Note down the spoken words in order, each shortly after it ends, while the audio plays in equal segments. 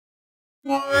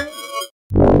Postcard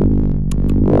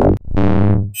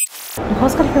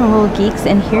from Little Geeks,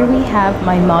 and here we have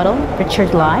my model,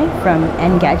 Richard Lai from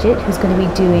Engad, who's going to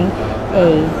be doing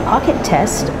a pocket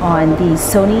test on the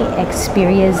Sony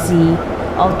Xperia Z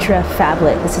Ultra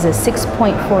Phablet. This is a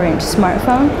 6.4-inch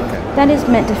smartphone that is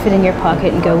meant to fit in your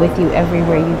pocket and go with you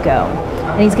everywhere you go.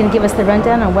 And he's going to give us the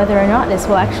rundown on whether or not this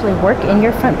will actually work in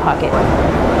your front pocket.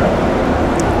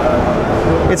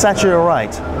 It's actually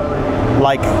alright.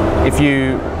 Like, if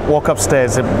you walk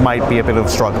upstairs, it might be a bit of a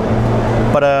struggle.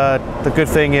 But the good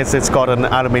thing is it's got an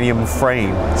aluminium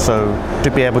frame, so to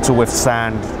be able to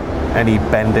withstand any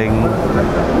bending.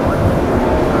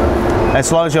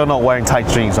 As long as you're not wearing tight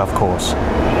jeans, of course.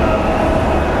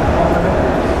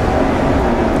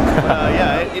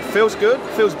 Yeah, it feels good.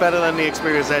 Feels better than the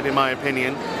Xperia Z in my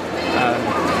opinion.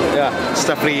 Yeah, it's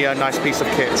definitely a nice piece of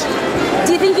kit.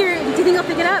 Do you think I'll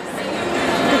pick it up?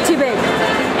 It's too big.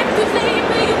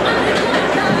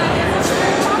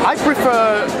 I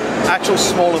prefer actual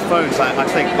smaller phones, I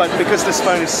think, but because this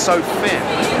phone is so thin,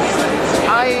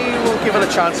 I will give it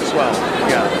a chance as well.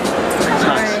 Yeah, it's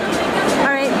nice.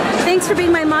 All right. Thanks for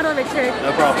being my model, Richard.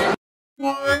 No problem.